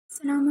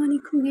Assalamu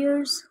alaikum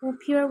viewers, hope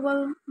you are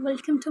well.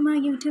 Welcome to my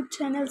YouTube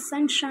channel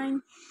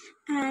Sunshine,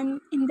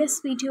 and in this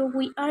video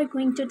we are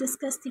going to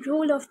discuss the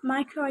role of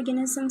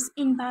microorganisms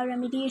in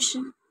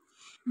bioremediation.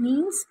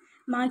 Means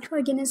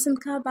microorganism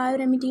का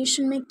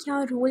bioremediation में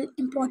क्या role,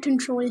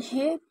 important role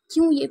है,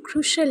 क्यों ये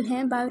crucial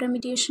है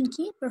bioremediation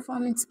की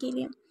performance के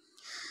लिए.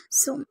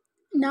 So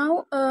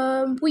now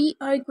we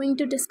are going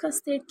to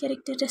discuss their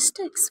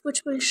characteristics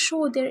which will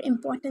show their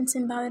importance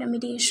in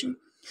bioremediation.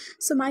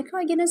 So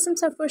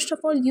microorganisms are first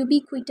of all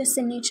ubiquitous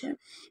in nature,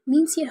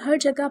 means ये हर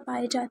जगह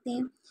पाए जाते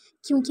हैं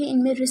क्योंकि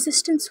इनमें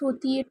resistance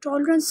होती है,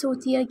 tolerance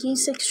होती है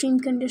against extreme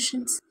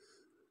conditions.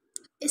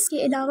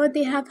 इसके अलावा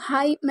they have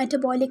high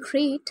metabolic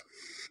rate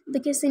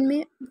because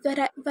इनमें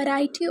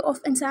variety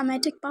of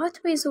enzymatic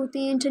pathways होते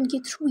हैं जिनके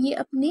थ्रू ये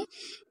अपने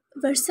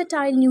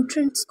versatile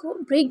nutrients को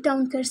break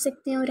down कर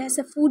सकते हैं और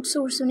ऐसा food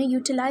source उन्हें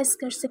utilize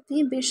कर सकते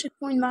हैं, बेशक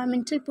वो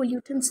environmental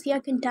pollutants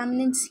या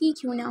contaminants ही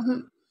क्यों ना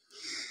हों.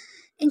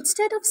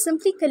 Instead of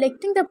simply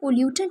collecting the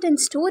pollutant and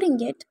storing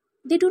it,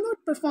 they do not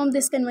perform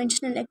this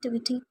conventional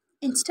activity.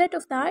 Instead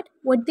of that,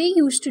 what they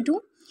used to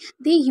do,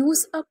 they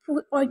use a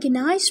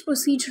organized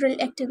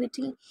procedural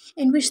activity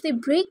in which they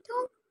break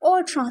down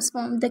or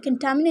transform the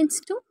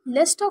contaminants to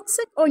less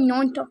toxic or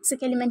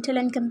non-toxic elemental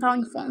and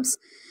compound forms.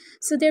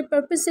 So their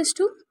purpose is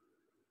to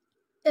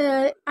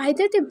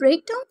either they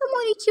break down the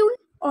molecule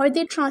or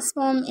they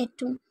transform it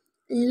to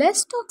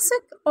less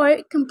toxic or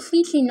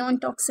completely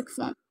non-toxic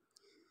form.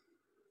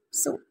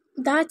 So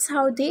that's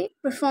how they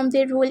perform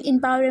their role in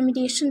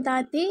bioremediation,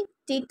 that they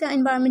take the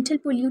environmental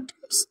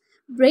pollutants,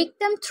 break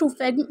them through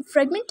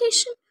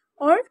fragmentation,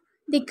 or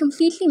they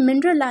completely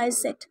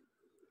mineralize it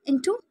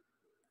into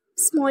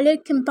smaller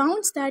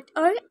compounds that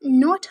are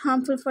not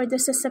harmful for the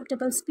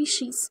susceptible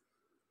species.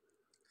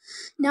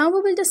 Now we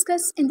will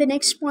discuss in the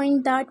next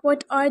point that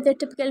what are the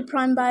typical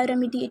prime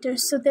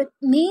bioremediators. So the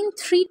main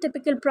three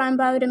typical prime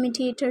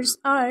bioremediators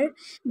are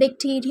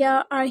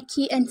bacteria,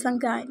 archaea, and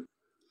fungi.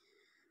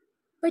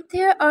 But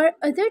there are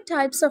other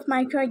types of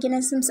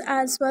microorganisms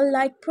as well,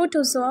 like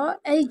protozoa,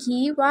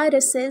 algae,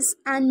 viruses,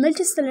 and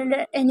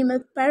multicellular animal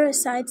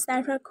parasites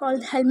that are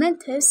called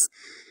helminthes,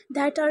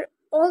 that are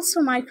also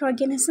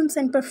microorganisms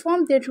and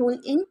perform their role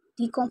in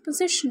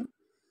decomposition.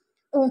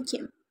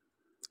 Okay,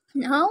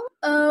 now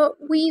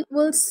we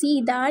will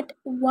see that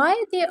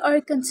why they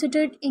are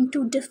considered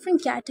into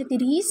different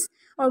categories,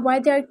 or why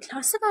they are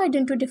classified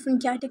into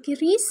different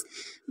categories,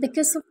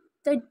 because of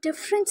the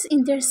difference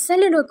in their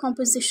cellular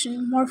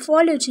composition,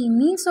 morphology,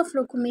 means of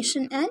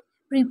locomotion and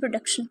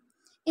reproduction.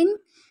 In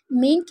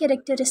main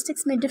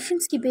characteristics में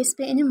difference की base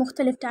पे इन्हें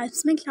मुख्तलिफ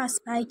types में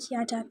classify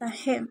किया जाता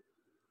है.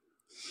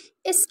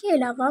 इसके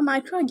अलावा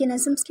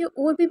microorganisms के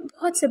और भी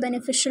बहुत से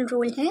beneficial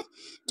role हैं,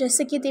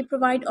 जैसे कि they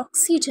provide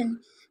oxygen,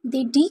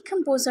 they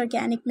decompose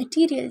organic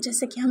material,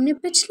 जैसे कि हमने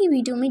पिछली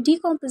वीडियो में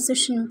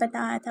decomposition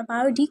बताया था,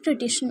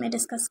 biodegradation में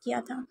discuss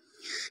किया था.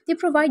 They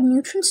provide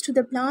nutrients to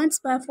the plants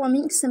by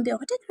forming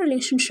symbiotic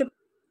relationship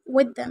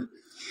with them,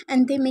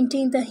 and they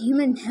maintain the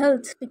human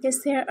health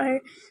because there are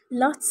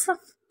lots of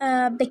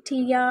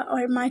bacteria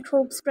or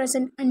microbes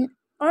present in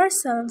our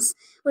cells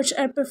which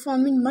are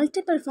performing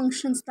multiple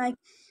functions like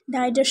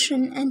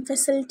digestion and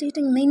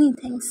facilitating many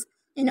things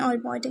in our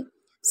body.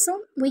 So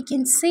we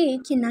can say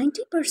कि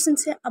 90%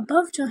 से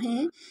above जो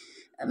हैं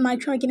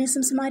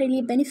microorganisms हमारे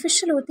लिए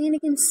beneficial होते हैं,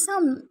 लेकिन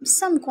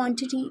some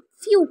quantity,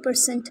 few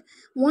percent,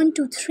 1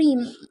 to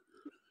 3,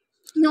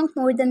 not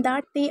more than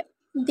that,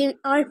 they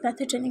are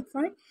pathogenic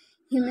for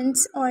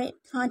humans or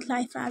plant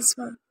life as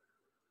well.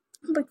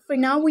 But for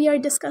now we are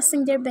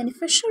discussing their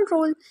beneficial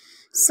role.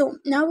 So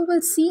now we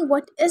will see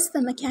what is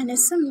the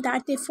mechanism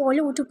that they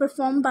follow to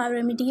perform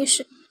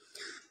bioremediation.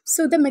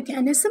 So the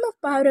mechanism of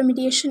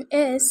bioremediation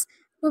is,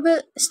 we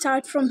will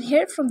start from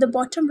here, from the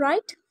bottom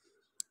right,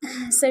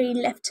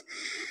 left.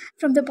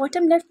 From the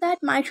bottom left, that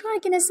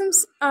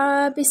microorganisms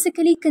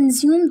basically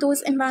consume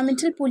those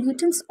environmental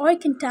pollutants or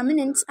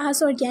contaminants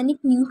as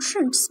organic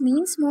nutrients,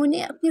 means वो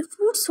उन्हें अपने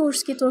food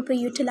source के तौर पर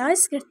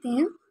utilize करते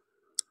हैं,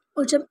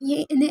 और जब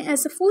ये इन्हें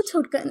as a food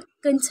source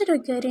consider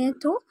कर रहे हैं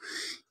तो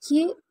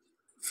ये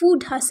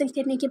food हासिल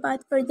करने के बाद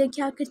further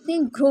क्या करते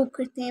हैं, grow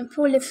करते हैं,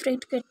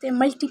 proliferate करते हैं,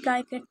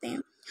 multiply करते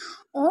हैं,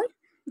 और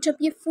जब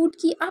ये फूड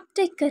की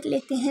अपटेक कर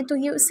लेते हैं तो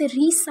ये उसे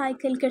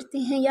रिसाइकिल करते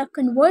हैं या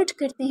कन्वर्ट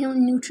करते हैं उन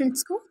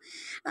न्यूट्रिएंट्स को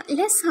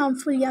लेस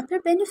हार्मफुल या फिर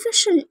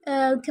बेनिफिशियल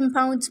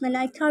कंपाउंड्स में,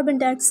 like carbon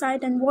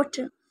dioxide and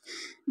water.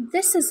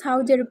 This is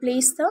how they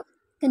replace the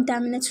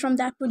contaminants from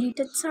that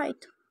polluted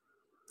site.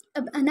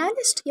 अब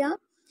एनालिस्ट या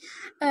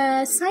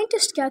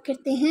साइंटिस्ट क्या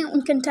करते हैं,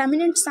 उन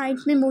कंटामिनेंट साइट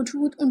में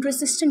मौजूद उन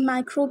रेजिस्टेंट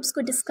माइक्रोब्स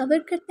को डिस्कवर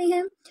करते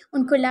हैं,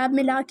 उनको लैब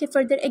में ला के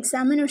फर्दर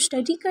एग्जामिन और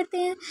स्टडी करते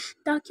हैं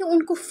ताकि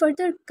उनको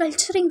फर्दर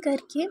कल्चरिंग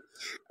करके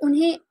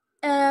उन्हें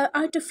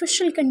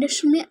आर्टिफिशियल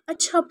कंडीशन में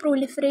अच्छा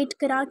प्रोलिफरेट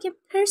करा के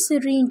फिर से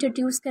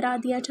रीइंट्रोड्यूस करा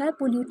दिया जाए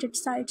पोल्यूटेड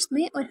साइट्स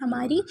में, और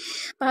हमारी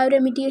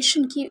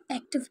बायोरेमिडिएशन की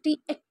एक्टिविटी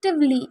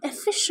एक्टिवली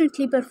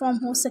एफिशिएंटली परफॉर्म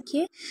हो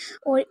सके.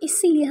 और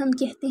इसीलिए हम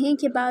कहते हैं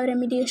कि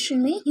बायोरेमिडिएशन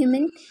में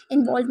ह्यूमन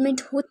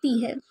इन्वॉल्वमेंट होती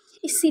है.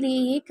 इसीलिए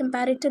ये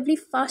comparatively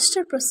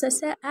faster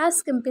process है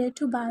as compared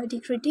to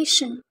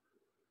biodegradation.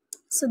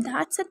 So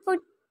that's it for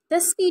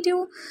this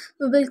video.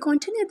 We will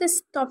continue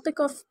this topic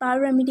of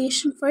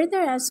bioremediation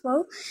further as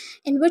well,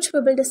 in which we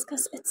will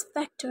discuss its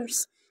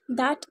factors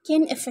that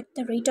can affect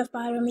the rate of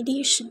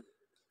bioremediation.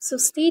 So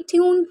stay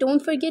tuned.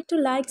 Don't forget to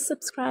like,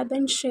 subscribe,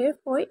 and share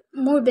for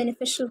more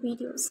beneficial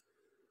videos.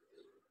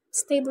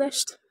 Stay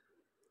blessed.